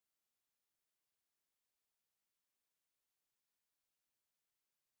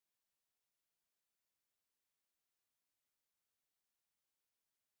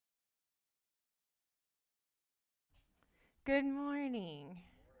Good morning.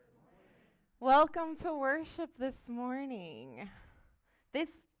 Welcome to worship this morning. This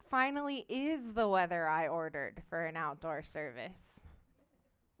finally is the weather I ordered for an outdoor service.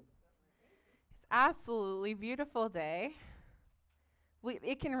 It's absolutely beautiful day.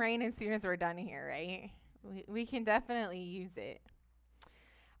 It can rain as soon as we're done here, right? We can definitely use it.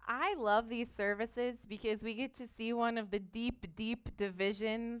 I love these services because we get to see one of the deep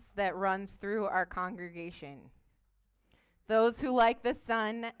divisions that runs through our congregation. Those who like the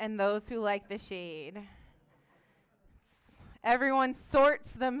sun and those who like the shade. Everyone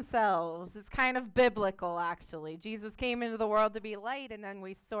sorts themselves. It's kind of biblical, actually. Jesus came into the world to be light, and then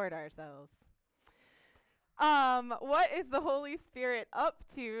we sort ourselves. What is the Holy Spirit up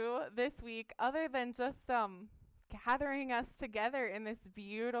to this week other than just gathering us together in this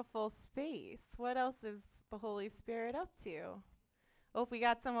beautiful space? What else is the Holy Spirit up to? Oh, we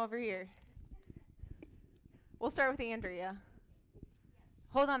got some over here. We'll start with Andrea.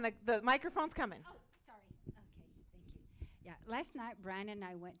 Hold on, the microphone's coming. Oh, sorry. Okay, thank you. Yeah, last night Brian and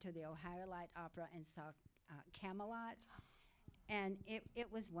I went to the Ohio Light Opera and saw Camelot, and it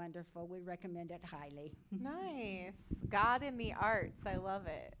was wonderful. We recommend it highly. Nice. God in the arts. I love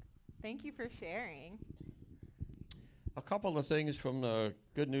it. Thank you for sharing. A couple of things from the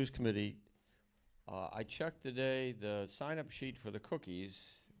Good News Committee. I checked today the sign-up sheet for the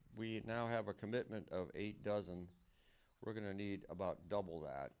cookies. We now have a commitment of 8 dozen. We're going to need about double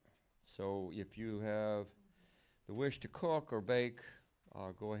that. So if you have the wish to cook or bake,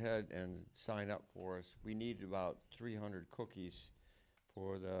 go ahead and sign up for us. We need about 300 cookies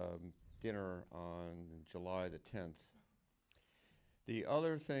for the dinner on July the 10th. The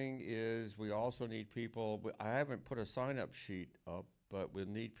other thing is we also need people, I haven't put a sign-up sheet up, but we'll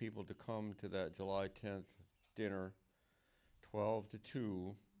need people to come to that July 10th dinner, 12 to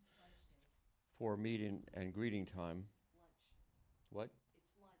 2, for meeting and greeting time. What?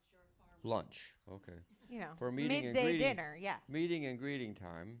 Lunch, okay. For meeting and midday greeting. dinner, yeah. Meeting and greeting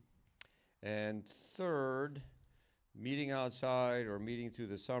time. And third, meeting outside or meeting through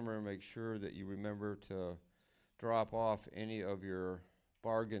the summer, make sure that you remember to drop off any of your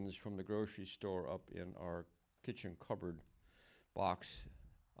bargains from the grocery store up in our kitchen cupboard box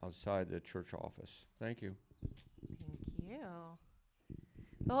outside the church office. Thank you. Thank you.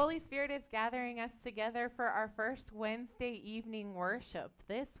 The Holy Spirit is gathering us together for our first Wednesday evening worship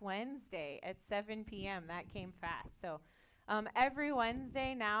this Wednesday at 7 p.m. That came fast. So every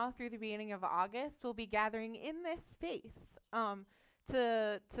Wednesday now through the beginning of August, we'll be gathering in this space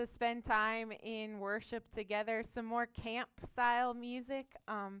to spend time in worship together, some more camp-style music,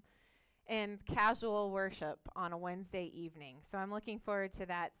 and casual worship on a Wednesday evening. So I'm looking forward to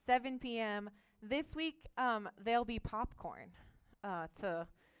that. 7 p.m. This week, there'll be popcorn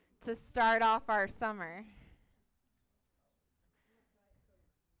to start off our summer.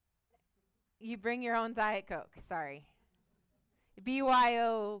 You bring your own Diet Coke. Sorry,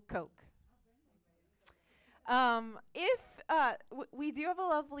 BYO Coke. If we do have a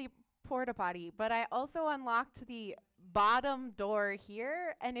lovely porta potty, but I also unlocked the bottom door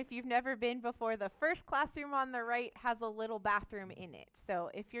here, and if you've never been before, the first classroom on the right has a little bathroom in it. So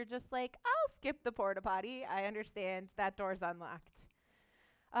if you're just like, I'll skip the porta potty, I understand that door's unlocked.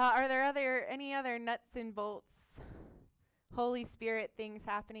 Are there any other nuts and bolts Holy Spirit things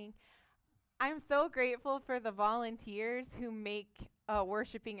happening? I'm so grateful for the volunteers who make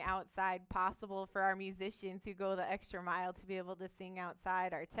worshiping outside possible, for our musicians who go the extra mile to be able to sing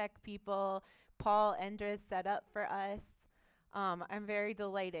outside, our tech people. Paul Endres set up for us. I'm very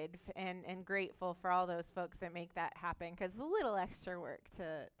delighted and grateful for all those folks that make that happen, because it's a little extra work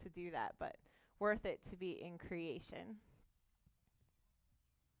to do that, but worth it to be in creation.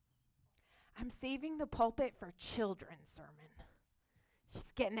 I'm saving the pulpit for children's sermon. She's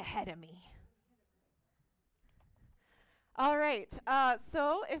getting ahead of me. All right,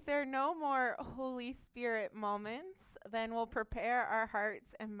 so if there are no more Holy Spirit moments, then we'll prepare our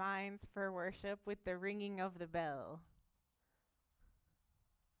hearts and minds for worship with the ringing of the bell.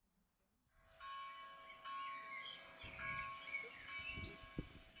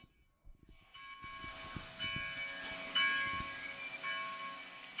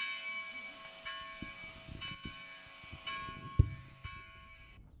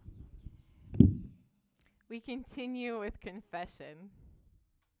 We continue with confession.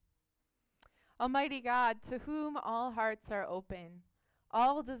 Almighty God, to whom all hearts are open,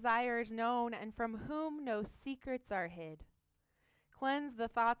 all desires known, and from whom no secrets are hid, cleanse the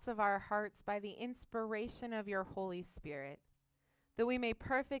thoughts of our hearts by the inspiration of your Holy Spirit, that we may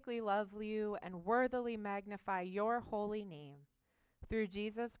perfectly love you and worthily magnify your holy name, through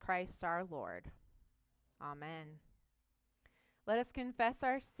Jesus Christ our Lord. Amen. Let us confess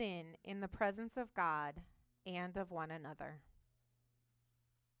our sin in the presence of God and of one another.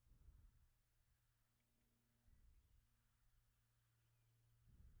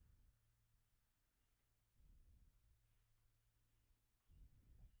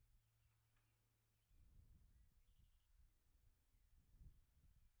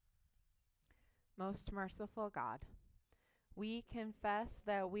 Most merciful God, we confess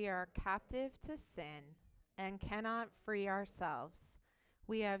that we are captive to sin and cannot free ourselves.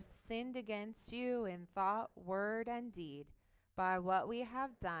 We have sinned against you in thought, word, and deed, by what we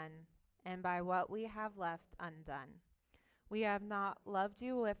have done and by what we have left undone. We have not loved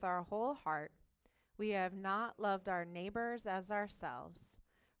you with our whole heart. We have not loved our neighbors as ourselves.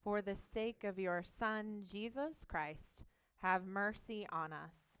 For the sake of your Son, Jesus Christ, have mercy on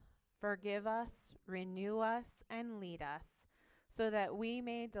us. Forgive us, renew us, and lead us, so that we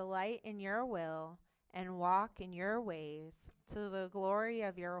may delight in your will and walk in your ways, to the glory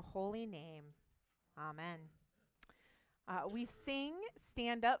of your holy name. Amen. We sing,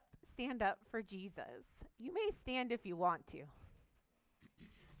 stand up for Jesus. You may stand if you want to.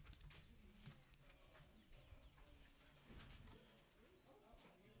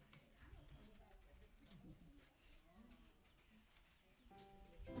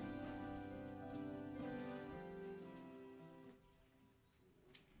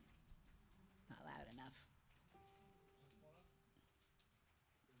 Not loud enough.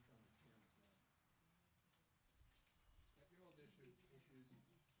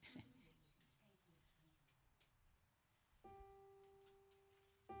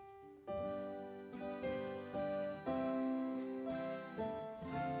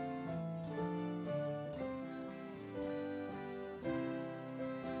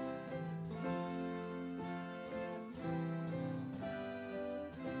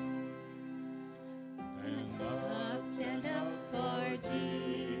 Stand up for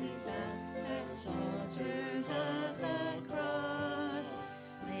Jesus, as soldiers of the cross.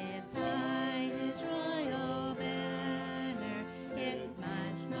 Lift high his royal banner, it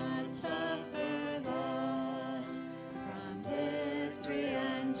must not suffer loss. From victory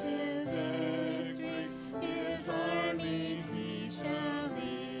unto victory, his army he shall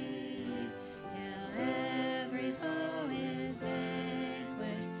lead, till every foe is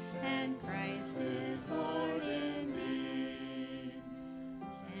vanquished, and Christ is Lord indeed.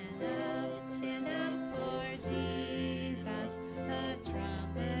 Stand up for Jesus, the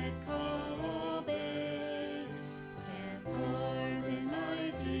trumpet call obey. Stand forth in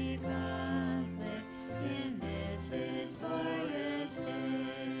mighty conflict, in this his glorious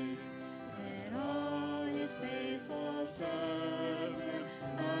day. Let all his faithful serve him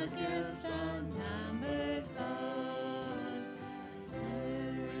against unnumbered foes.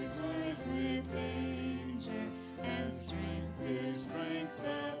 Rejoice with danger, and strength to strength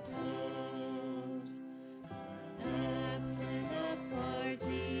oppose. Stand up for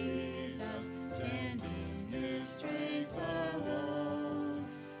Jesus, stand in his strength alone.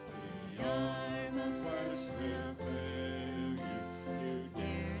 The arm of flesh will fail you, you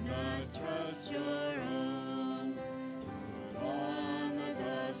dare not trust your own. Put on the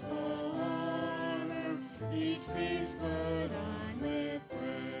gospel armor, each piece put on with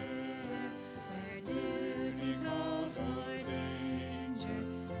prayer. Where duty calls or danger,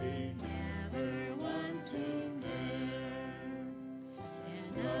 be never wanting there.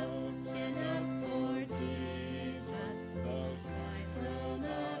 Stand up for Jesus, life will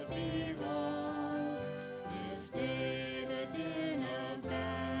not be long. This day the din of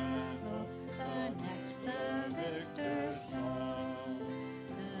battle, the next the victor's song.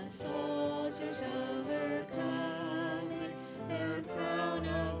 The soldiers overcoming, their crown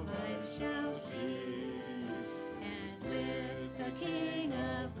of life shall see, and with the King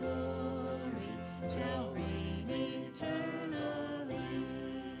of glory shall reign eternally.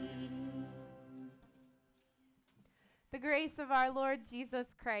 The grace of our Lord Jesus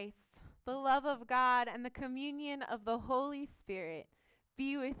Christ, the love of God, and the communion of the Holy Spirit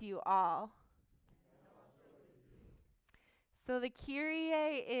be with you all. So the Kyrie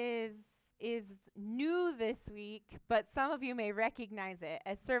is new this week, but some of you may recognize it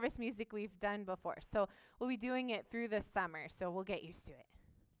as service music we've done before. So we'll be doing it through the summer, so we'll get used to it.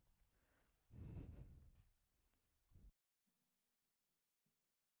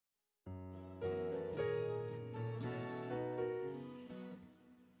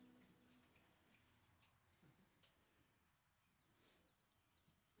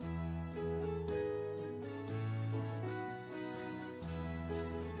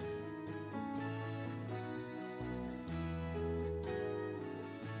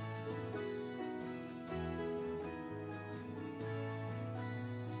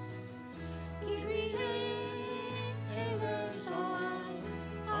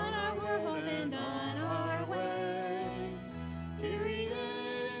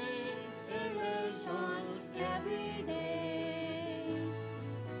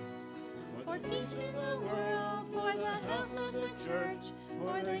 for peace in the world, for the health of the church,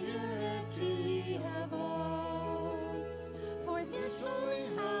 for the unity of all. For this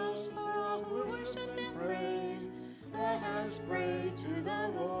holy house, for all who worship and praise, let us pray to the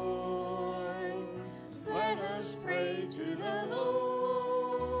Lord. Let us pray to the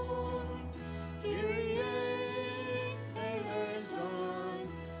Lord. Kyrie eleison,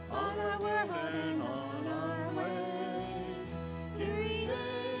 on our world and on our way. Kyrie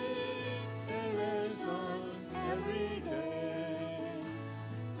eleison, every day.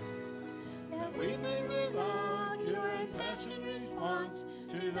 That we may live out pure and passionate response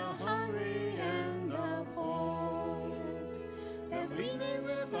to the hungry and the poor. That we may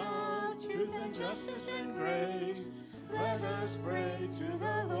live out truth and justice and grace. Let us pray to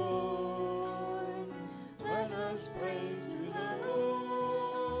the Lord. Let us pray to the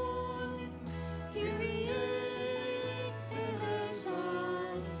Lord. Kyrie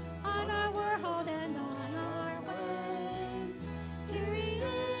eleison, on our world and on our way. Kyrie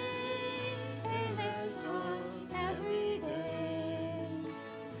eleison, every day.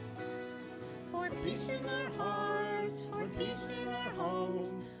 For peace in our hearts, for peace in our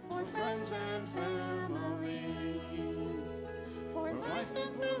homes, for friends and family. For life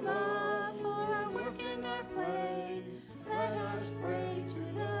and for love, for our work and our play. Let us pray to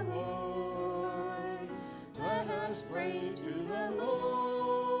the Lord. Let us pray to the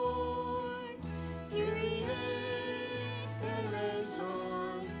Lord. Kyrie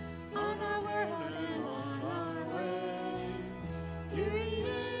eleison, on our world and on our way. Kyrie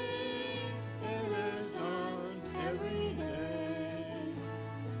eleison, every day.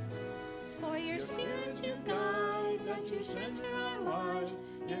 For your Spirit to guide, that you center our lives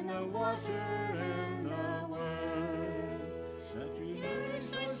in the water and the word. That you nourish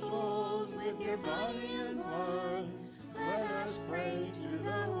our souls with your body and blood. Let us pray to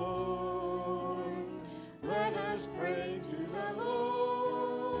the Lord. Let us pray to the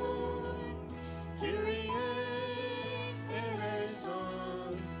Lord. Kyrie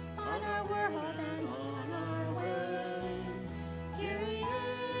eleison, on our world and on our way. Kyrie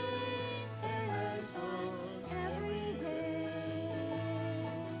eleison, every day.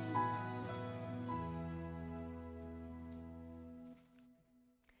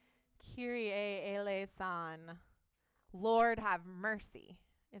 Kyrie eleison. Lord have mercy,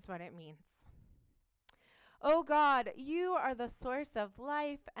 is what it means. O God, you are the source of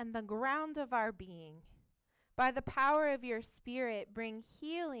life and the ground of our being. By the power of your Spirit, bring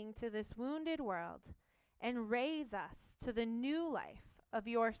healing to this wounded world and raise us to the new life of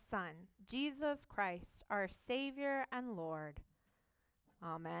your Son, Jesus Christ, our Savior and Lord.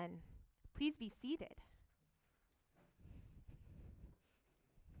 Amen. Please be seated.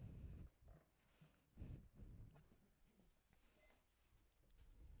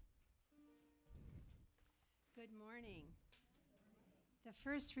 Good morning. The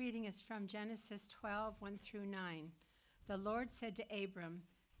first reading is from Genesis 12, 1 through 9. The Lord said to Abram,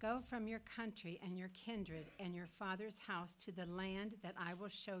 "Go from your country and your kindred and your father's house to the land that I will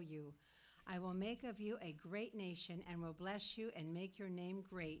show you. I will make of you a great nation and will bless you and make your name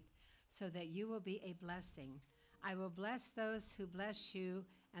great, so that you will be a blessing. I will bless those who bless you,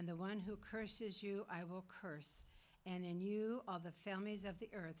 and the one who curses you I will curse. And in you all the families of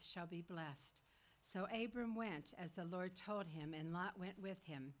the earth shall be blessed." So Abram went as the Lord told him, and Lot went with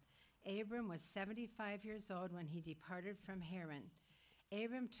him. Abram was 75 years old when he departed from Haran.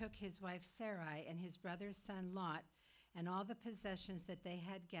 Abram took his wife Sarai and his brother's son Lot, and all the possessions that they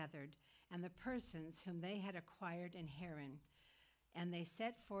had gathered, and the persons whom they had acquired in Haran. And they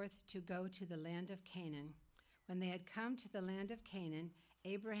set forth to go to the land of Canaan. When they had come to the land of Canaan,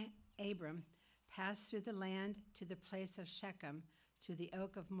 Abram passed through the land to the place of Shechem, to the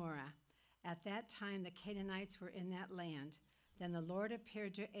oak of Moreh. At that time the Canaanites were in that land. Then the Lord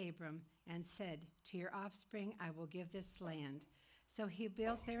appeared to Abram and said, "To your offspring I will give this land." So he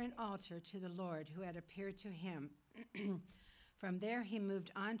built there an altar to the Lord who had appeared to him. From there he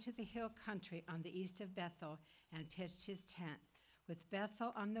moved on to the hill country on the east of Bethel and pitched his tent, with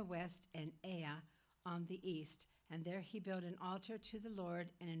Bethel on the west and Ai on the east. And there he built an altar to the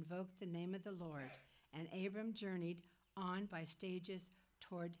Lord and invoked the name of the Lord. And Abram journeyed on by stages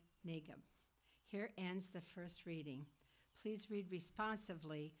toward Negeb. Here ends the first reading. Please read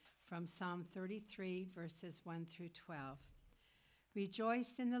responsively from Psalm 33, verses 1 through 12.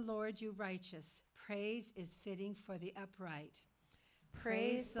 Rejoice in the Lord, you righteous. Praise is fitting for the upright.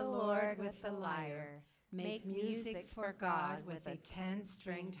 Praise the Lord with the lyre. Make music for God with a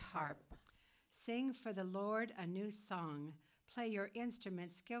 10-stringed harp. Sing for the Lord a new song. Play your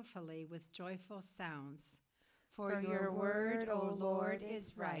instruments skillfully with joyful sounds. For your word, O Lord,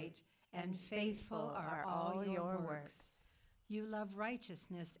 is right, and faithful are all your works. You love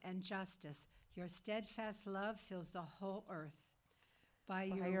righteousness and justice. Your steadfast love fills the whole earth. By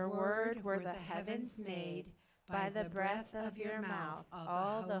your word were the heavens made, by the breath of your mouth,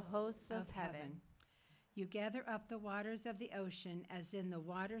 all the hosts of heaven. You gather up the waters of the ocean as in the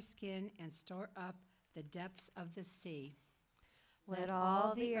water skin and store up the depths of the sea. Let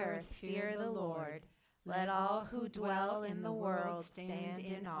all the earth fear the Lord. Let all who dwell in the world stand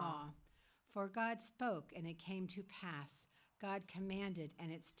in awe. For God spoke, and it came to pass. God commanded, and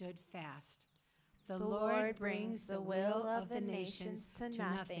it stood fast. The Lord brings the will of the nations to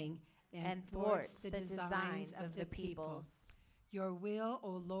nothing and thwarts the designs of the peoples. Your will,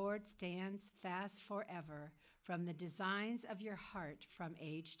 O Lord, stands fast forever, from the designs of your heart from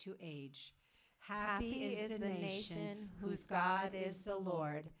age to age. Happy is the nation whose God is the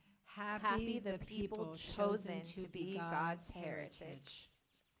Lord. Happy the people chosen to be God's heritage.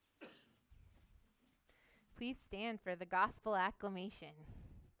 Please stand for the gospel acclamation.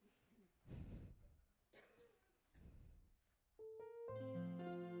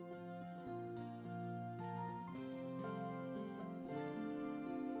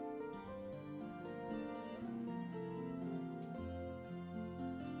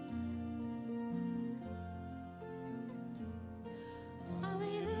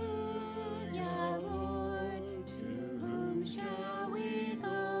 Alleluia, Lord, to whom shall we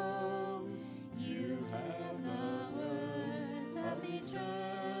go? You have the words of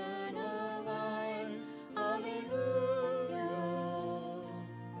eternal life. Alleluia.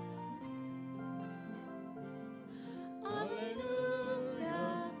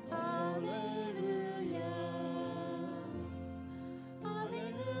 Alleluia, alleluia.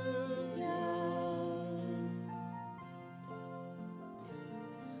 Alleluia.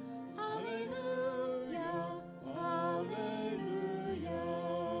 Alleluia, alleluia.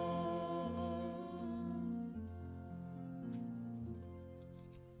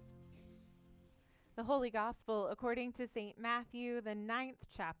 The Holy Gospel according to St. Matthew, the 9th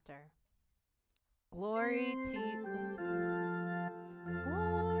chapter. Glory to you.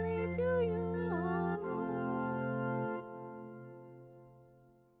 Glory to you, O Lord.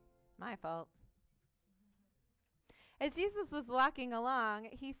 My fault. As Jesus was walking along,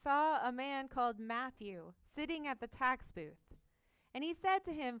 he saw a man called Matthew sitting at the tax booth. And he said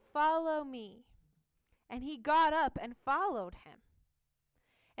to him, "Follow me." And he got up and followed him.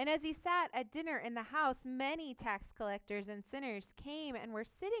 And as he sat at dinner in the house, many tax collectors and sinners came and were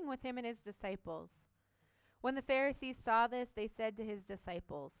sitting with him and his disciples. When the Pharisees saw this, they said to his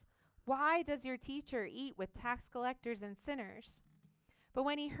disciples, "Why does your teacher eat with tax collectors and sinners?" But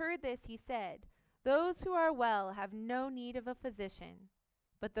when he heard this, he said, "Those who are well have no need of a physician,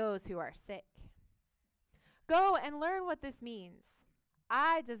 but those who are sick. Go and learn what this means.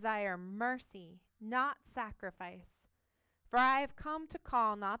 I desire mercy, not sacrifice. For I have come to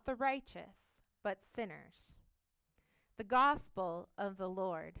call not the righteous, but sinners." The Gospel of the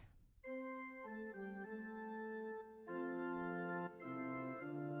Lord.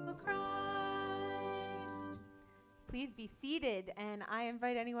 O Christ. Please be seated, and I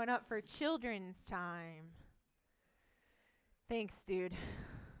invite anyone up for children's time. Thanks, dude.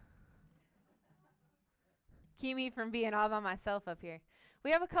 Keep me from being all by myself up here.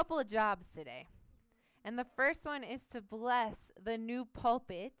 We have a couple of jobs today. And the first one is to bless the new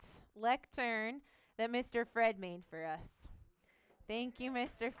pulpit lectern that Mr. Fred made for us. Thank you,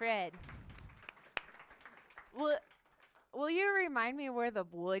 Mr. Fred. Will you remind me where the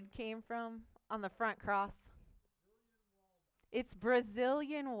wood came from on the front cross? It's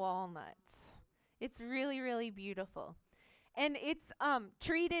Brazilian walnut. It's really, really beautiful. And it's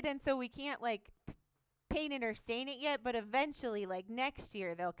treated, and so we can't paint it or stain it yet, but eventually, next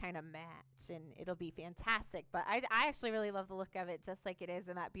year, they'll kind of match, and it'll be fantastic. But I actually really love the look of it, just like it is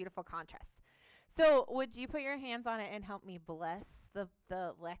in that beautiful contrast. So would you put your hands on it and help me bless the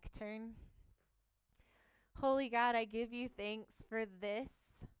lectern? Holy God, I give you thanks for this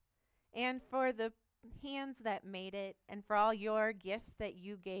and for the hands that made it and for all your gifts that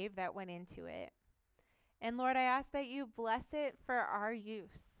you gave that went into it. And Lord, I ask that you bless it for our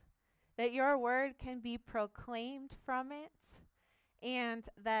use, that your word can be proclaimed from it, and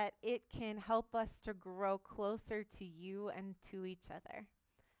that it can help us to grow closer to you and to each other.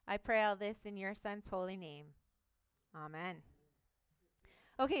 I pray all this in your Son's holy name. Amen.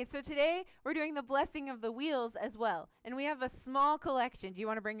 Okay, so today we're doing the blessing of the wheels as well. And we have a small collection. Do you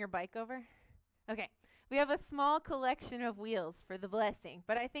want to bring your bike over? Okay. We have a small collection of wheels for the blessing,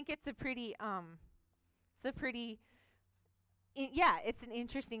 but I think it's a pretty, it's an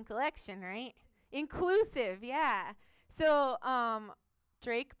interesting collection, right? Inclusive, yeah. So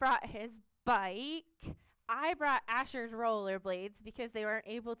Drake brought his bike. I brought Asher's rollerblades because they weren't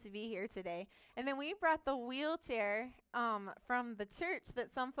able to be here today. And then we brought the wheelchair from the church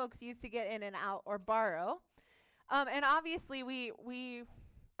that some folks use to get in and out or borrow. And obviously we're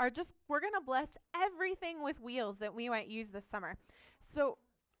going to bless everything with wheels that we might use this summer. So,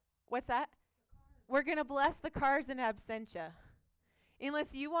 what's that? We're going to bless the cars in absentia.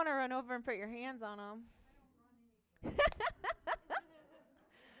 Unless you want to run over and put your hands on them.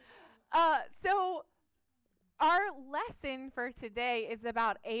 So our lesson for today is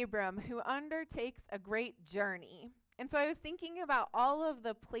about Abram, who undertakes a great journey. And so I was thinking about all of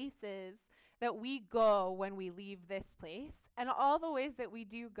the places that we go when we leave this place, and all the ways that we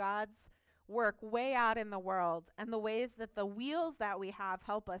do God's work way out in the world, and the ways that the wheels that we have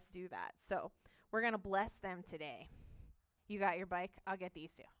help us do that. So we're going to bless them today. You got your bike? I'll get these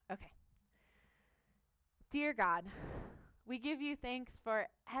two. Okay. Dear God, we give you thanks for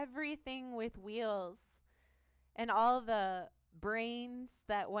everything with wheels and all the brains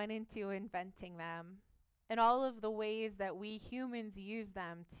that went into inventing them, and all of the ways that we humans use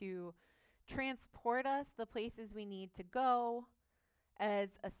them to transport us the places we need to go, as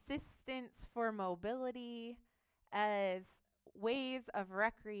assistance for mobility, as ways of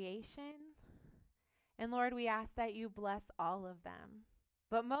recreation. And Lord, we ask that you bless all of them,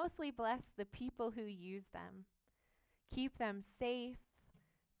 but mostly bless the people who use them. Keep them safe,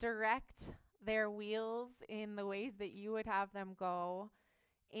 direct their wheels in the ways that you would have them go,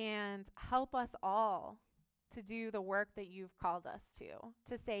 and help us all to do the work that you've called us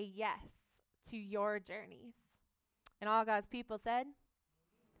to say yes to your journeys. And all God's people said,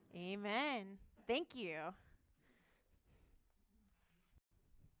 amen. Thank you.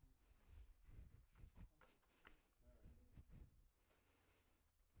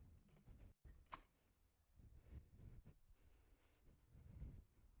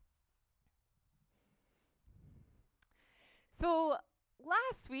 So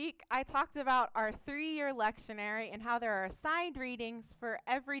last week, I talked about our 3-year lectionary and how there are assigned readings for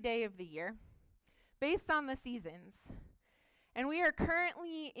every day of the year based on the seasons. And we are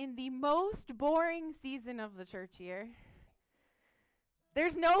currently in the most boring season of the church year.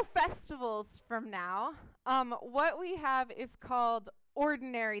 There's no festivals from now. What we have is called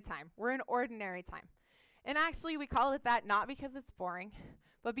ordinary time. We're in ordinary time. And actually, we call it that not because it's boring,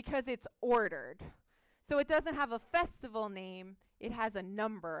 but because it's ordered. So it doesn't have a festival name, it has a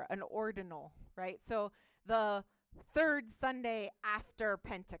number, an ordinal, right? So the third Sunday after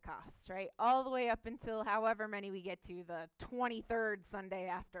Pentecost, right? All the way up until however many we get to, the 23rd Sunday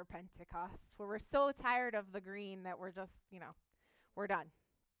after Pentecost, where we're so tired of the green that we're just, we're done.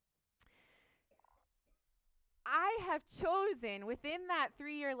 I have chosen within that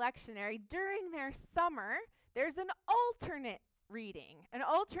 3-year lectionary, during their summer, there's an alternate reading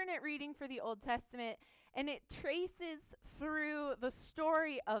for the Old Testament, and it traces through the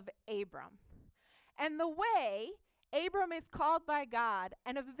story of Abram and the way Abram is called by God,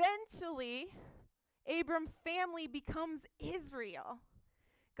 and eventually Abram's family becomes Israel,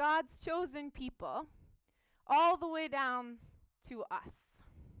 God's chosen people, all the way down to us.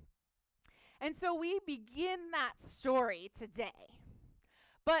 And so we begin that story today.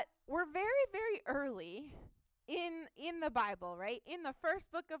 But we're very, very early in the Bible, right? In the first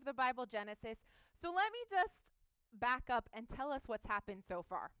book of the Bible, Genesis. So let me just back up and tell us what's happened so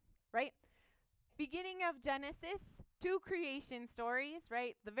far, right? Beginning of Genesis, 2 creation stories,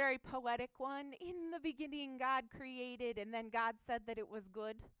 right? The very poetic one, in the beginning God created, and then God said that it was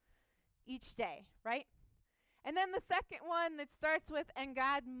good each day, right? And then the second one that starts with, and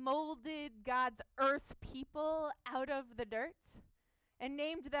God molded God's earth people out of the dirt and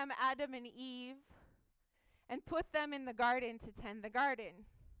named them Adam and Eve and put them in the garden to tend the garden.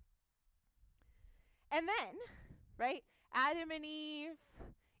 And then, right, Adam and Eve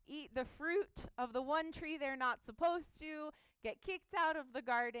eat the fruit of the one tree they're not supposed to, get kicked out of the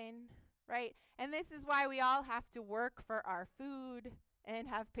garden, right? And this is why we all have to work for our food and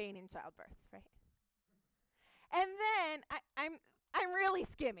have pain in childbirth, right? And then, I'm really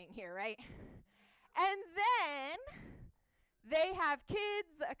skimming here, right? And then they have kids,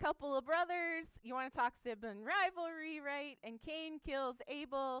 a couple of brothers. You want to talk sibling rivalry, right? And Cain kills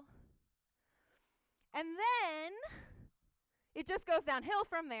Abel. And then it just goes downhill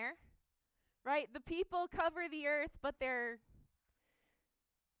from there, right? The people cover the earth, but they're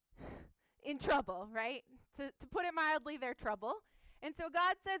in trouble, right? To put it mildly, they're trouble. And so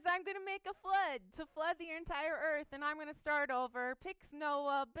God says, I'm going to make a flood to flood the entire earth, and I'm going to start over. Picks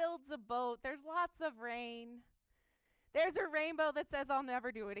Noah, builds a boat. There's lots of rain. There's a rainbow that says, I'll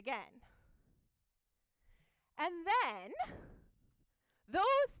never do it again. And then the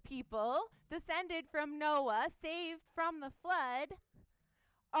people, descended from Noah, saved from the flood,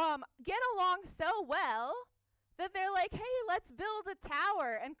 get along so well that they're like, hey, let's build a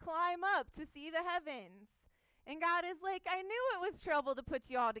tower and climb up to see the heavens. And God is like, I knew it was trouble to put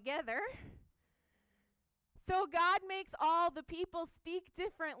you all together. So God makes all the people speak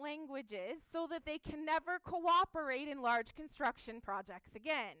different languages so that they can never cooperate in large construction projects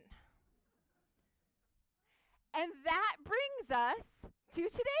again. And that brings us to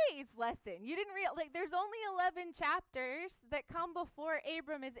today's lesson. You didn't there's only 11 chapters that come before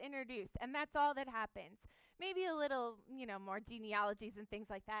Abram is introduced, and that's all that happens. Maybe a little, more genealogies and things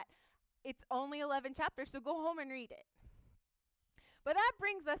like that. It's only 11 chapters, so go home and read it. But that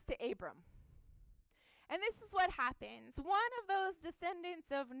brings us to Abram. And this is what happens. One of those descendants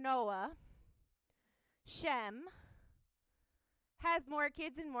of Noah, Shem, has more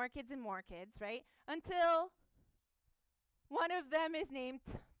kids and more kids and more kids, right? Until one of them is named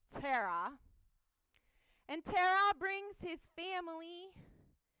Terah. And Terah brings his family,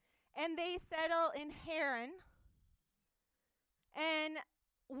 and they settle in Haran. And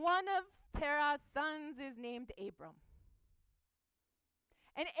one of Terah's sons is named Abram.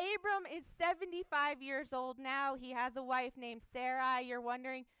 And Abram is 75 years old now. He has a wife named Sarai. You're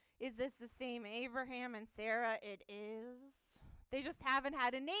wondering, is this the same Abraham and Sarah? It is. They just haven't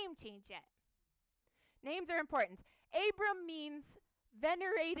had a name change yet. Names are important. Abram means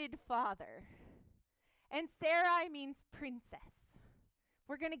venerated father. And Sarai means princess.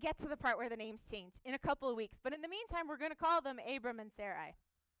 We're going to get to the part where the names change in a couple of weeks. But in the meantime, we're going to call them Abram and Sarai.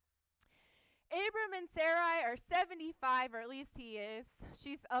 Abram and Sarai are 75, or at least he is.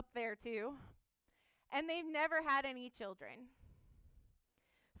 She's up there too. And they've never had any children.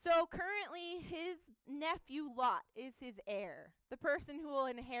 So currently, his nephew Lot is his heir, the person who will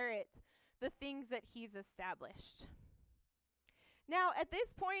inherit the things that he's established. Now, at this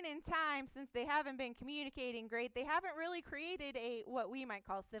point in time, since they haven't been communicating great, they haven't really created what we might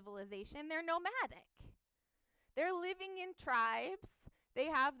call civilization. They're nomadic. They're living in tribes. They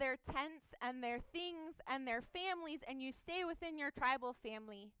have their tents and their things and their families, and you stay within your tribal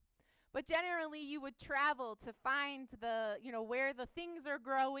family. But generally, you would travel to find where the things are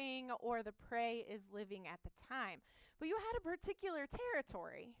growing or the prey is living at the time. But you had a particular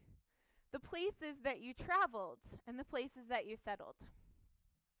territory, the places that you traveled and the places that you settled.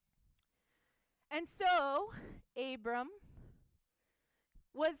 And so, Abram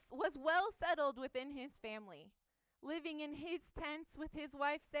was well settled within his family, living in his tents with his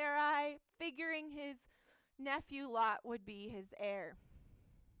wife Sarai, figuring his nephew Lot would be his heir.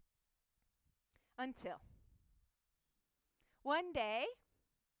 Until one day,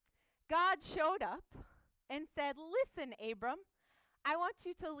 God showed up and said, listen, Abram, I want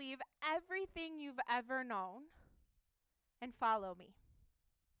you to leave everything you've ever known and follow me.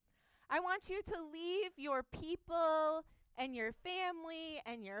 I want you to leave your people and your family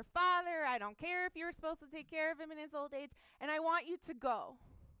and your father. I don't care if you were supposed to take care of him in his old age. And I want you to go.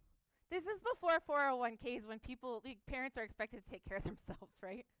 This is before 401ks when parents are expected to take care of themselves,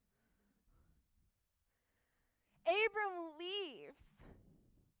 right? Abram leaves,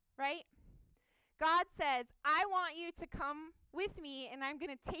 right? God says, I want you to come with me, and I'm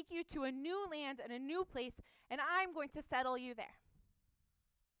going to take you to a new land and a new place, and I'm going to settle you there.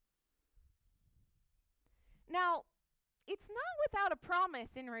 Now, it's not without a promise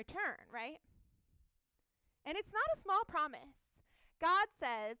in return, right? And it's not a small promise. God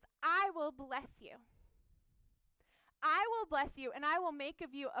says, I will bless you. I will bless you, and I will make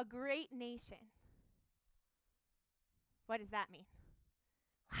of you a great nation. What does that mean?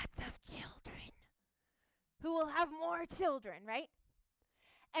 Lots of children who will have more children, right?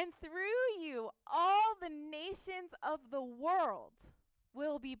 And through you, all the nations of the world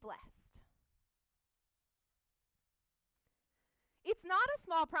will be blessed. It's not a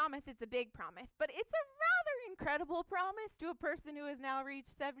small promise, it's a big promise, but it's a rather incredible promise to a person who has now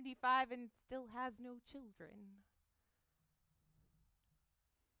reached 75 and still has no children.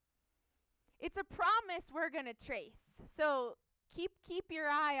 It's a promise we're going to trace. So keep your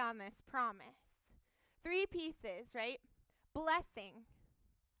eye on this promise. 3 pieces, right? Blessing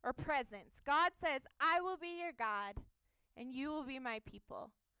or presence. God says, I will be your God and you will be my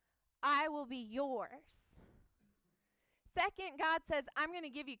people. I will be yours. Second, God says, I'm going to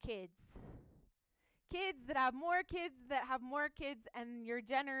give you kids. Kids that have more kids that have more kids, and your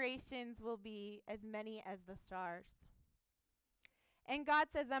generations will be as many as the stars. And God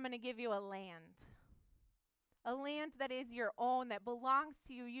says, I'm going to give you a land that is your own, that belongs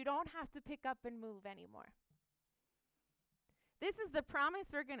to you. You don't have to pick up and move anymore. This is the promise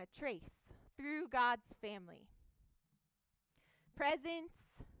we're going to trace through God's family. Presence,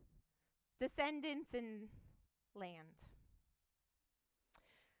 descendants, and land.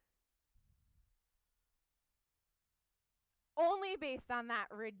 Only based on that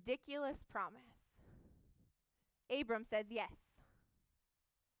ridiculous promise, Abram says yes.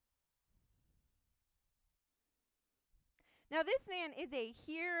 Now, this man is a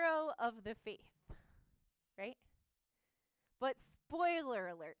hero of the faith, right? But spoiler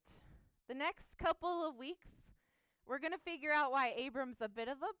alert, the next couple of weeks, we're going to figure out why Abram's a bit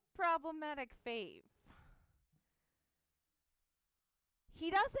of a problematic fave. He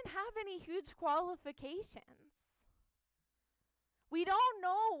doesn't have any huge qualifications. We don't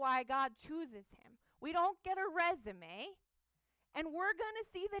know why God chooses him. We don't get a resume. And we're going to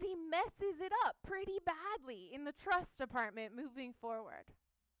see that he messes it up pretty badly in the trust department moving forward.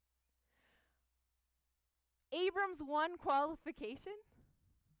 Abram's one qualification?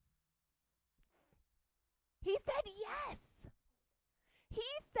 He said yes. He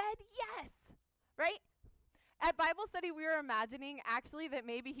said yes, right? At Bible study, we were imagining actually that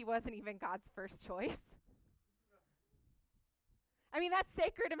maybe he wasn't even God's first choice. I mean, that's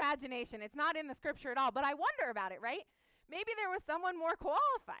sacred imagination. It's not in the scripture at all, but I wonder about it, right? Maybe there was someone more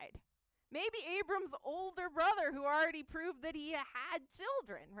qualified. Maybe Abram's older brother who already proved that he had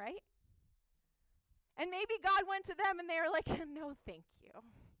children, right? And maybe God went to them and they were like, no, thank you.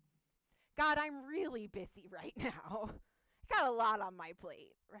 God, I'm really busy right now. I got a lot on my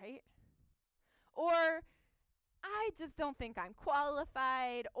plate, right? Or I just don't think I'm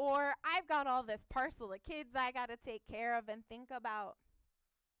qualified, or I've got all this parcel of kids I got to take care of and think about.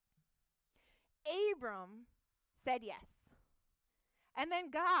 Abram said yes. And then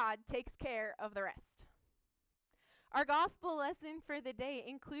God takes care of the rest. Our gospel lesson for the day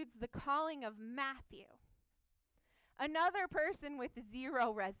includes the calling of Matthew, another person with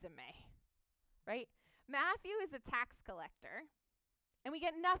zero resume, right? Matthew is a tax collector, and we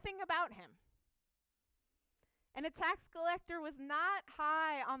get nothing about him. And a tax collector was not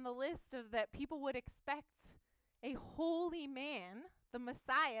high on the list of that people would expect a holy man, the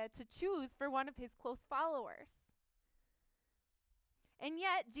Messiah, to choose for one of his close followers. And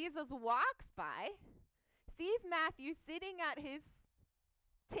yet, Jesus walks by, sees Matthew sitting at his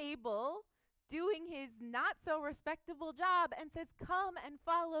table, doing his not so respectable job, and says, come and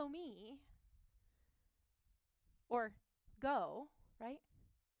follow me. Or go, right?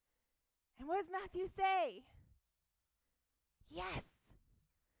 And what does Matthew say? Yes.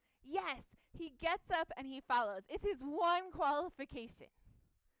 Yes. He gets up and he follows. It's his one qualification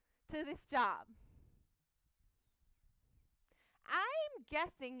to this job. I'm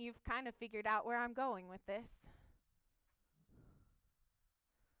guessing you've kind of figured out where I'm going with this.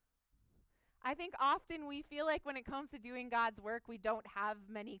 I think often we feel like when it comes to doing God's work, we don't have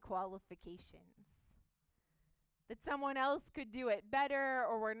many qualifications. That someone else could do it better,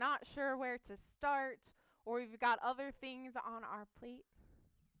 or we're not sure where to start, or we've got other things on our plate.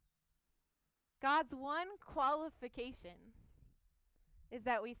 God's one qualification is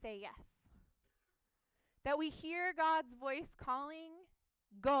that we say yes. That we hear God's voice calling,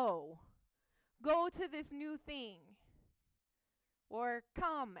 go. Go to this new thing. Or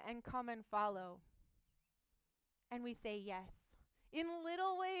come and follow. And we say yes. In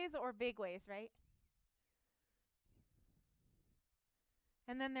little ways or big ways, right?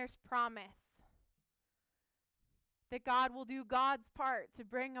 And then there's promise. That God will do God's part to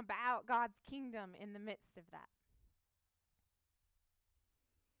bring about God's kingdom in the midst of that.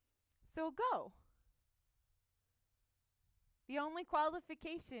 So go. The only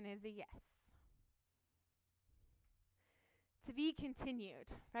qualification is a yes. To be continued,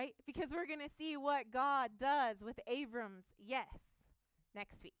 right? Because we're going to see what God does with Abram's yes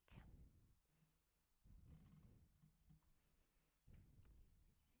next week.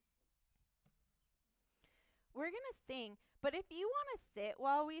 We're going to sing, but if you want to sit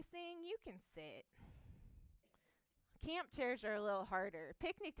while we sing, you can sit. Camp chairs are a little harder.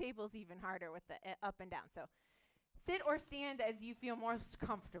 Picnic tables even harder with the up and down. So sit or stand as you feel most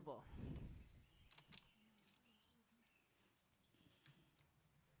comfortable.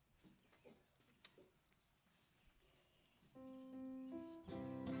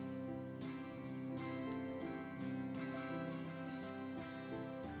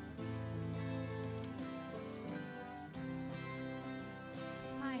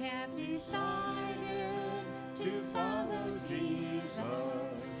 I have decided to follow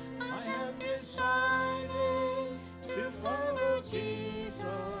Jesus. I have decided to follow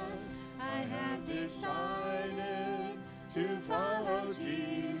Jesus. I have decided to follow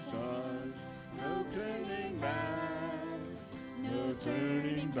Jesus. No turning back, no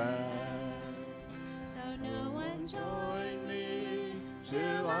turning back. Though no one join me,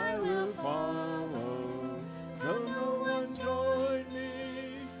 still I will follow.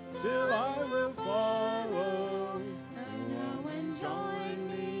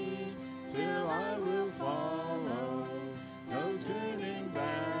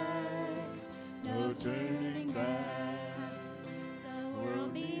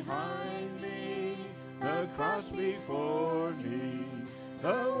 cross before me,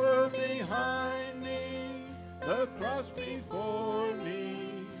 the world behind me, the cross before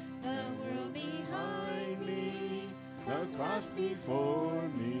me, the world behind me, the cross before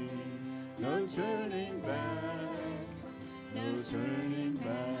me, no turning back, no turning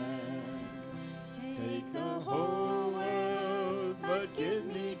back. Take the whole world, but give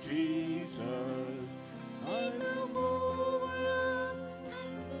me Jesus. Take the whole world, but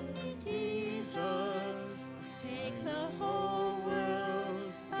give me Jesus. Take the whole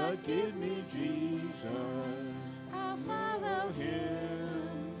world, but give me Jesus. I'll follow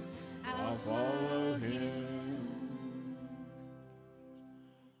him, I'll follow him.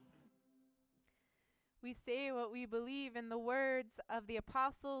 We say what we believe in the words of the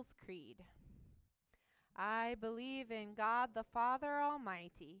Apostles' Creed. I believe in God the Father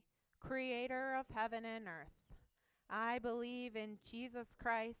Almighty, creator of heaven and earth. I believe in Jesus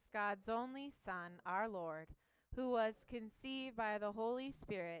Christ, God's only Son, our Lord, who was conceived by the Holy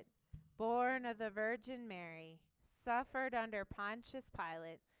Spirit, born of the Virgin Mary, suffered under Pontius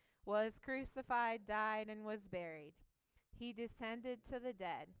Pilate, was crucified, died, and was buried. He descended to the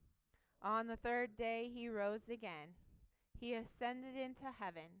dead. On the third day he rose again. He ascended into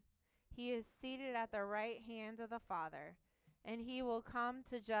heaven. He is seated at the right hand of the Father, and he will come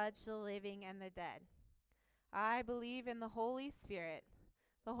to judge the living and the dead. I believe in the Holy Spirit,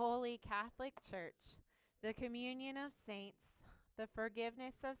 the Holy Catholic Church, the communion of saints, the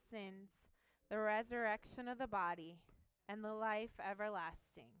forgiveness of sins, the resurrection of the body, and the life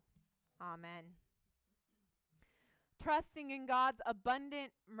everlasting. Amen. Trusting in God's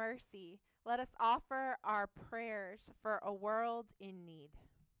abundant mercy, let us offer our prayers for a world in need.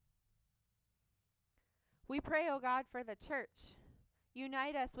 We pray, O God, for the church.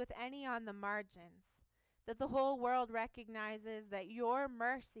 Unite us with any on the margins, that the whole world recognizes that your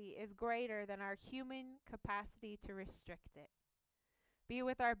mercy is greater than our human capacity to restrict it. Be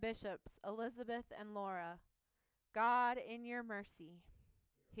with our bishops, Elizabeth and Laura. God, in your mercy,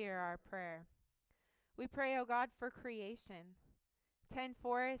 hear our prayer. We pray, O God, for creation. Tend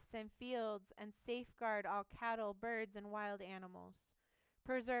forests and fields and safeguard all cattle, birds, and wild animals.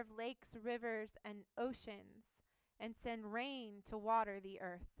 Preserve lakes, rivers, and oceans, and send rain to water the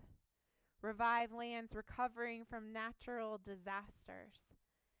earth. Revive lands recovering from natural disasters,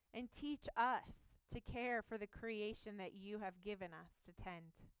 and teach us to care for the creation that you have given us to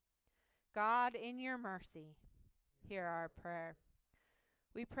tend. God, in your mercy, hear our prayer.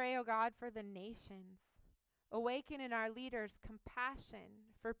 We pray, O God, for the nations. Awaken in our leaders compassion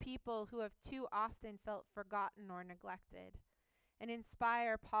for people who have too often felt forgotten or neglected, and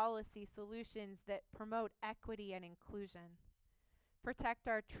inspire policy solutions that promote equity and inclusion. Protect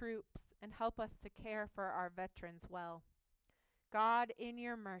our troops and help us to care for our veterans well. God, in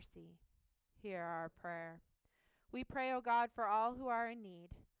your mercy, hear our prayer. We pray, O God, for all who are in need.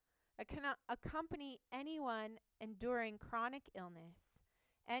 Accompany anyone enduring chronic illness,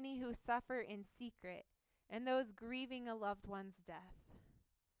 any who suffer in secret, and those grieving a loved one's death.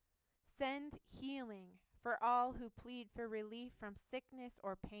 Send healing for all who plead for relief from sickness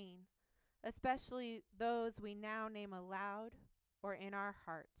or pain, especially those we now name aloud or in our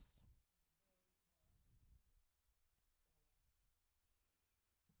hearts.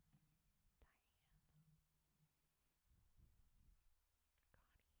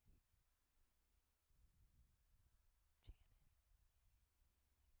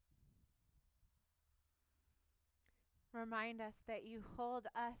 Remind us that you hold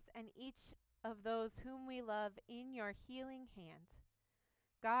us and each of those whom we love in your healing hand.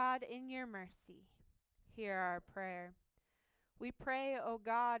 God, in your mercy, hear our prayer. We pray, O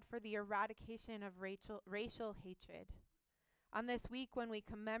God, for the eradication of racial hatred. On this week when we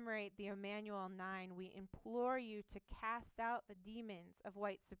commemorate the Emmanuel 9, we implore you to cast out the demons of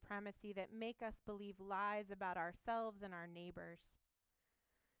white supremacy that make us believe lies about ourselves and our neighbors.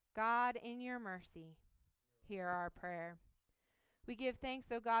 God, in your mercy, hear our prayer. We give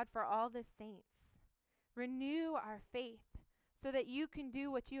thanks, O God, for all the saints. Renew our faith so that you can do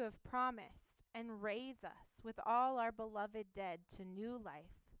what you have promised and raise us with all our beloved dead to new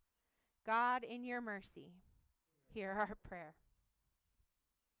life. God, in your mercy, hear our prayer.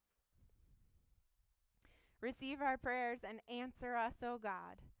 Receive our prayers and answer us, O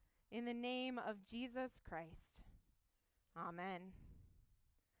God, in the name of Jesus Christ. Amen.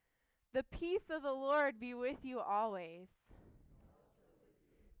 The peace of the Lord be with you always.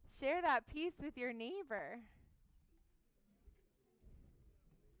 Share that peace with your neighbor.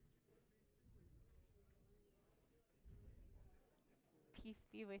 Peace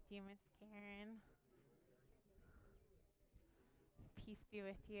be with you, Miss Karen. Peace be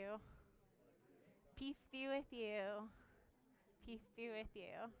with you. Peace be with you. Peace be with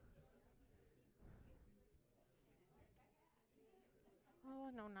you. Oh,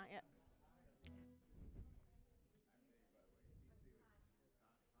 no, not yet.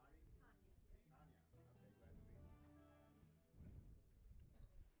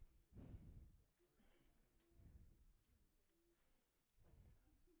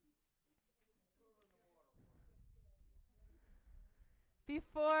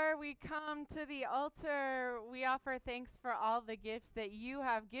 Before we come to the altar, we offer thanks for all the gifts that you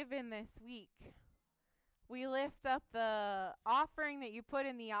have given this week. We lift up the offering that you put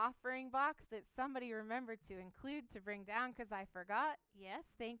in the offering box that somebody remembered to include to bring down because I forgot. Yes,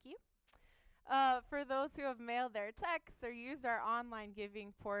 thank you. For those who have mailed their checks or used our online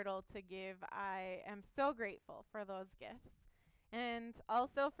giving portal to give, I am so grateful for those gifts. And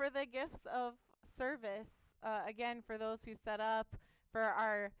also for the gifts of service, again, for those who set up, for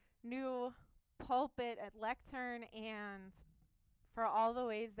our new pulpit at Lectern, and for all the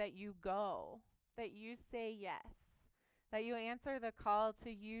ways that you go, that you say yes, that you answer the call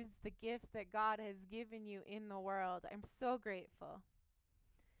to use the gifts that God has given you in the world. I'm so grateful.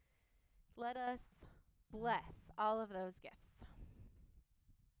 Let us bless all of those gifts.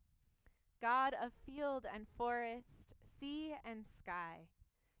 God of field and forest, sea and sky,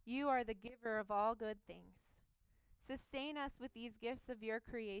 you are the giver of all good things. Sustain us with these gifts of your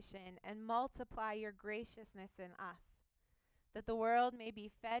creation and multiply your graciousness in us, that the world may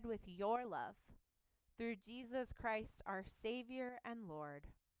be fed with your love. Through Jesus Christ, our Savior and Lord.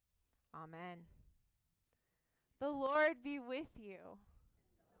 Amen. The Lord be with you.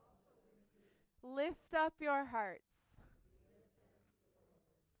 Lift up your hearts.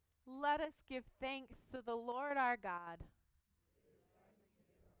 Let us give thanks to the Lord our God.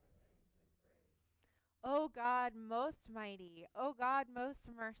 O God, most mighty, O God, most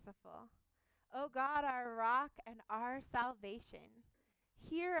merciful, O God, our rock and our salvation,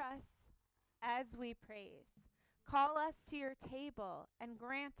 hear us as we praise. Call us to your table and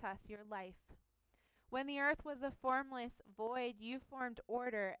grant us your life. When the earth was a formless void, you formed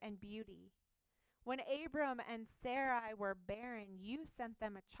order and beauty. When Abram and Sarai were barren, you sent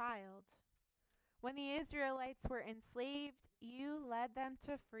them a child. When the Israelites were enslaved, you led them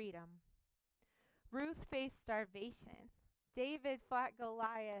to freedom. Ruth faced starvation. David fought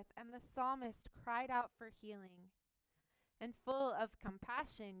Goliath, and the psalmist cried out for healing. And full of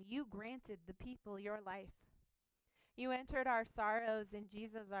compassion, you granted the people your life. You entered our sorrows in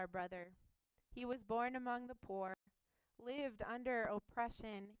Jesus our brother. He was born among the poor, lived under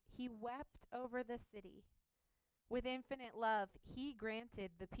oppression. He wept over the city. With infinite love, he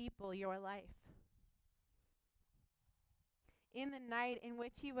granted the people your life. In the night in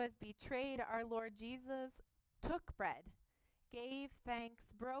which he was betrayed, our Lord Jesus took bread, gave thanks,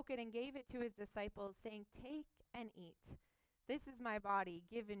 broke it, and gave it to his disciples, saying, "Take and eat. This is my body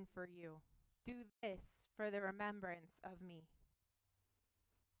given for you. Do this for the remembrance of me."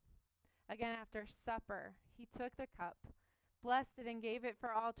 Again, after supper, he took the cup, blessed it, and gave it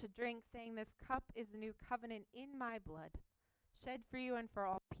for all to drink, saying, "This cup is the new covenant in my blood, shed for you and for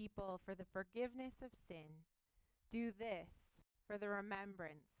all people for the forgiveness of sin. Do this for the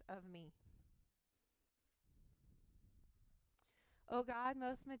remembrance of me." O God,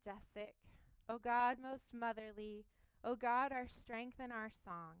 most majestic, O God, most motherly, O God, our strength and our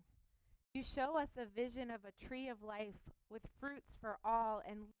song, you show us a vision of a tree of life with fruits for all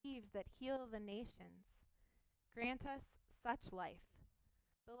and leaves that heal the nations. Grant us such life,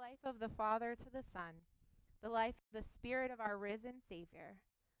 the life of the Father to the Son, the life of the Spirit of our risen Savior,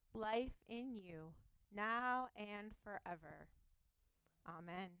 life in you, now and forever.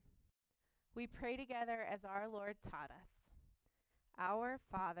 Amen. We pray together as our Lord taught us. Our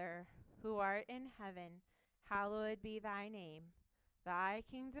Father, who art in heaven, hallowed be thy name. Thy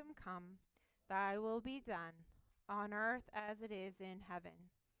kingdom come, thy will be done, on earth as it is in heaven.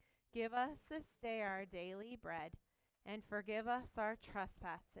 Give us this day our daily bread, and forgive us our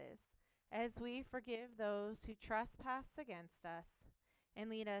trespasses, as we forgive those who trespass against us. And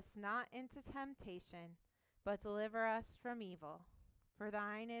lead us not into temptation, but deliver us from evil. For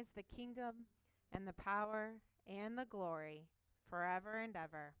thine is the kingdom, and the power, and the glory, forever and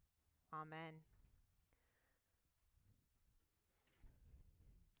ever. Amen.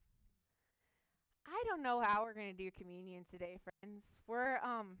 I don't know how we're going to do communion today, friends.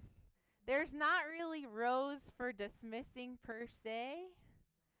 There's not really rows for dismissing per se.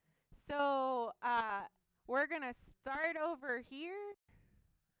 So, we're going to start over here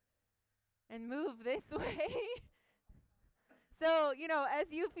and move this way. So, as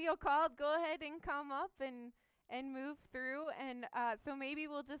you feel called, go ahead and come up and move through. And so maybe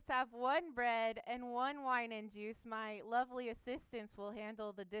we'll just have one bread and one wine and juice. My lovely assistants will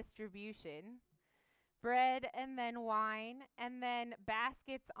handle the distribution. Bread and then wine, and then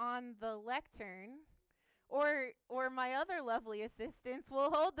baskets on the lectern. Or my other lovely assistants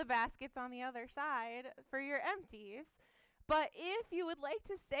will hold the baskets on the other side for your empties. But if you would like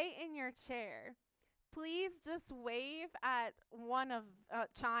to stay in your chair, please just wave at one of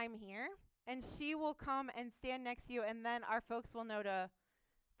Chime here, and she will come and stand next to you, and then our folks will know to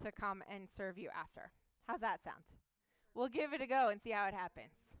come and serve you after. How's that sound? We'll give it a go and see how it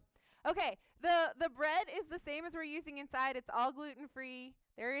happens. Okay, the bread is the same as we're using inside. It's all gluten-free.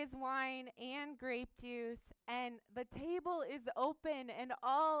 There is wine and grape juice, and the table is open, and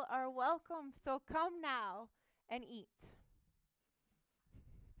all are welcome. So come now and eat.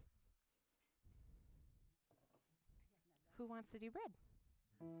 Who wants to do bread?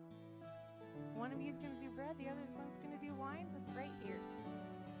 One of you is going to do bread. The other one's going to do wine. Just right here.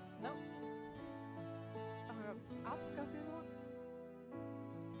 Nope. I'll just go through the one.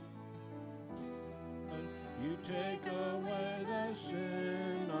 You take away the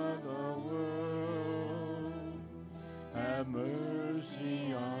sin of the world. Have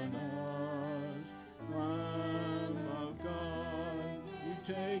mercy on us, Lamb of God. You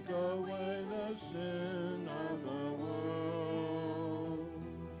take away the sin of the world.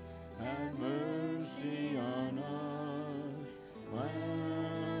 Have mercy on us,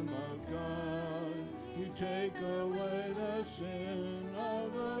 Lamb of God. You take away the sin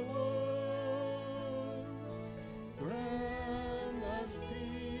of the world. Grant us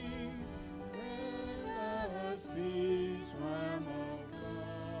peace, Lamb of God.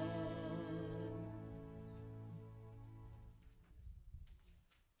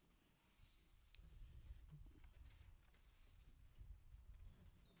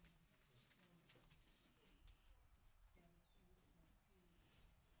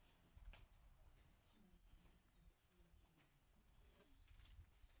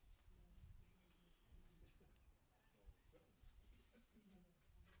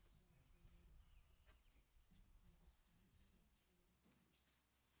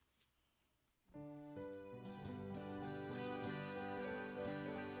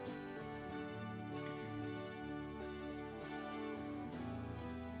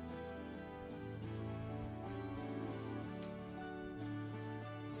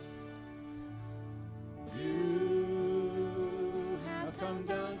 Come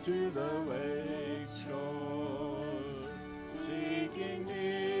down to the lake shore, seeking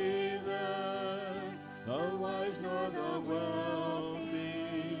neither the wise nor the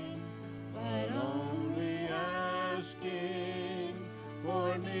wealthy, but only asking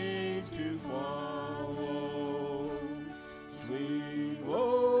for me to follow. Sweet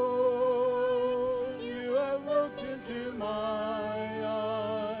Lord, you have looked into my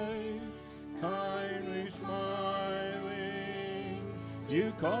eyes, kindly smiling.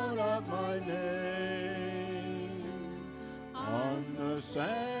 You called out my name. On the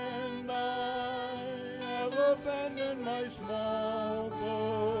sand I have abandoned my small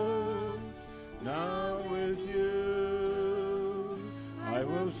boat. Now with you I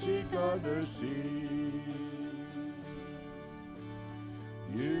will seek other seas.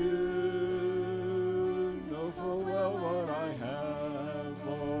 You know full well what I have,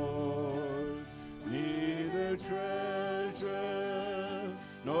 Lord, neither treasure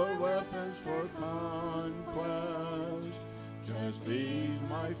nor weapons for conquest, just these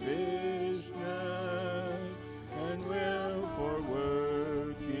my fish nets and will for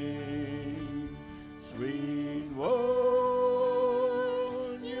working. Sweet Lord,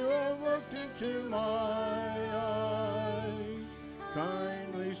 you have looked into my eyes,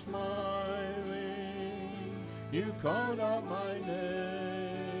 kindly smiling. You've called out my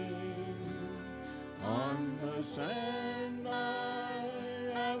name. On the sand I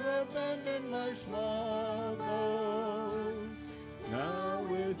have abandoned my small boat. Now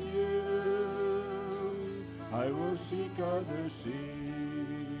with you I will seek other seas.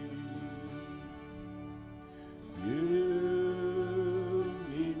 You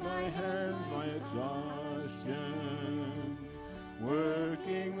need my hands, my exhaustion,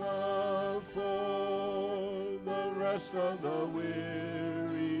 working love for the rest of the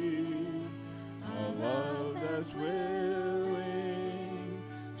weary, a love that's willing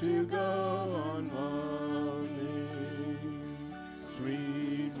to go on loving.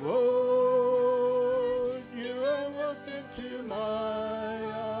 Sweet Lord, you have looked into my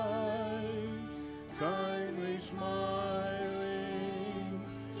eyes, kindly smiling.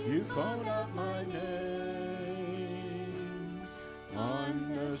 You called out my name.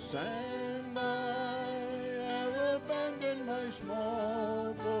 On the sand I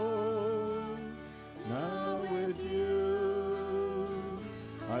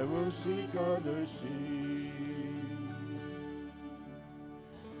seek other seas.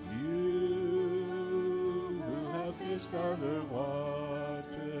 You who have fished other waters,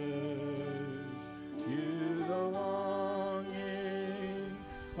 you the longing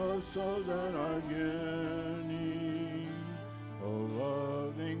of souls that are yearning. Oh,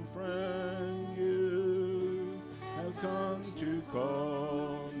 loving friend, you have come to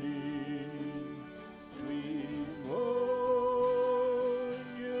call me. Sweet Lord,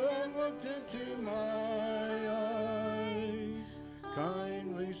 you have looked into my eyes,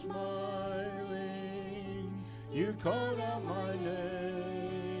 kindly smiling, you called out my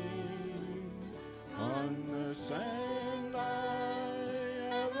name. On the sand I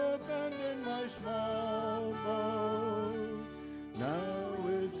have abandoned my small boat. Now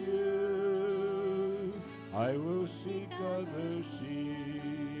with you I will seek other seas.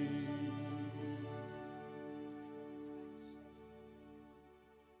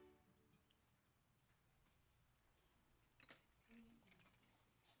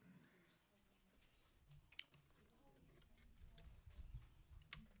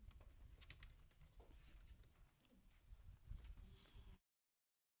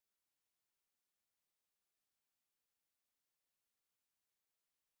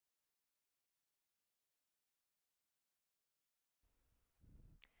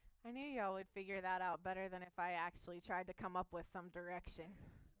 I knew y'all would figure that out better than if I actually tried to come up with some direction.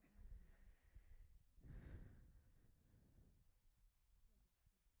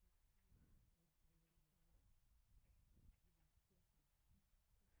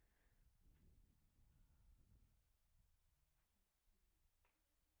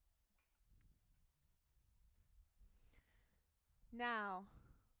 Now,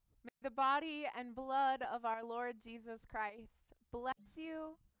 may the body and blood of our Lord Jesus Christ bless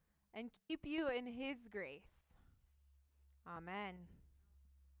you and keep you in his grace. Amen.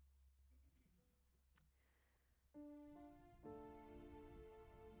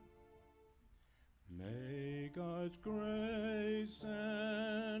 May God's grace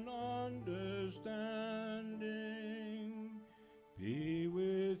and understanding be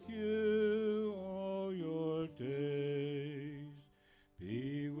with you all your days.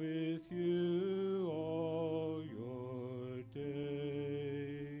 Be with you all your days.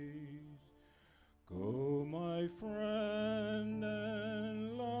 Go, my friend,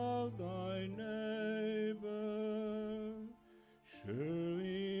 and love thy neighbor,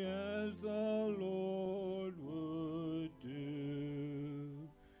 surely as the Lord would do.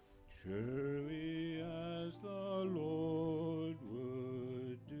 Surely as the Lord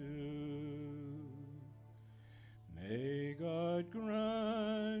would do. May God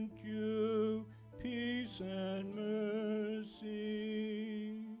grant you peace and mercy,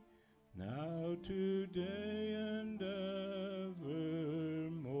 now, today, and evermore.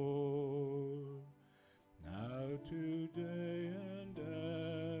 Now, today, and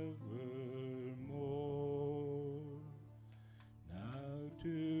evermore. Now,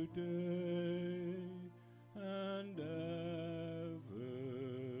 today, and evermore.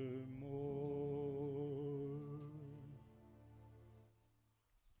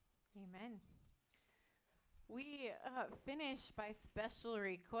 Amen. We finish by special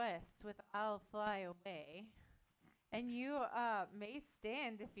request with I'll Fly Away. And you may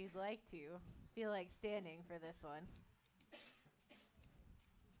stand if you'd like to. Feel like standing for this one.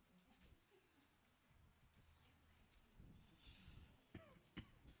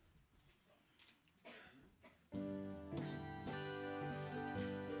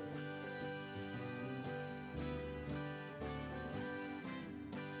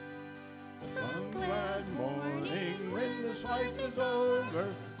 Some glad morning when this life is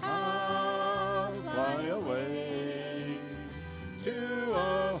over, I'll fly away to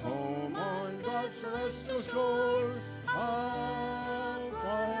a home on God's celestial shore. I'll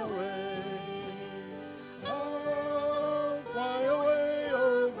fly away. I'll fly away,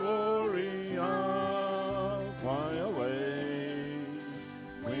 oh glory, I'll fly away.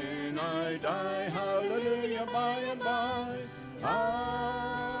 When I die, hallelujah, by and by,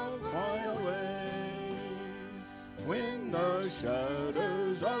 I'll fly away. When the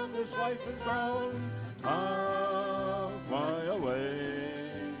shadows of this life are gone, I'll fly away.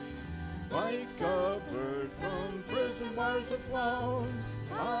 Like a bird from prison bars has flown,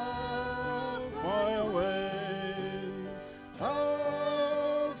 I'll fly away.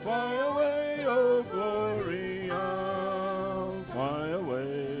 I'll fly away, oh glory, I'll fly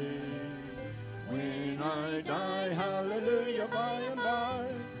away. When I die, hallelujah, by and by,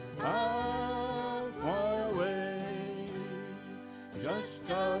 I'll fly away. Just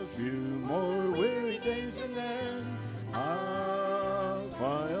a few more weary days and then I'll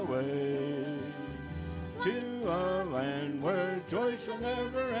fly away.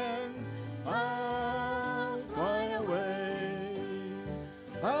 and I'll fly away.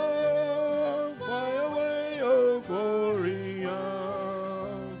 I'll fly away, oh glory,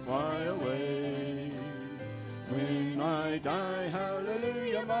 I'll fly away. When I die,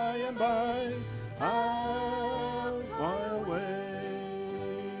 hallelujah, by and by, I'll fly away.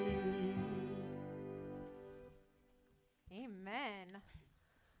 Amen.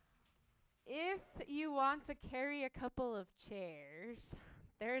 If you want to carry a couple of chairs,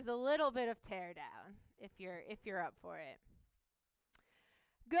 there's a little bit of tear down if you're up for it.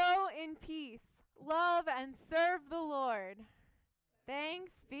 Go in peace, love and serve the Lord.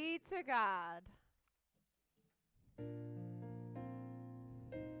 Thanks be to God.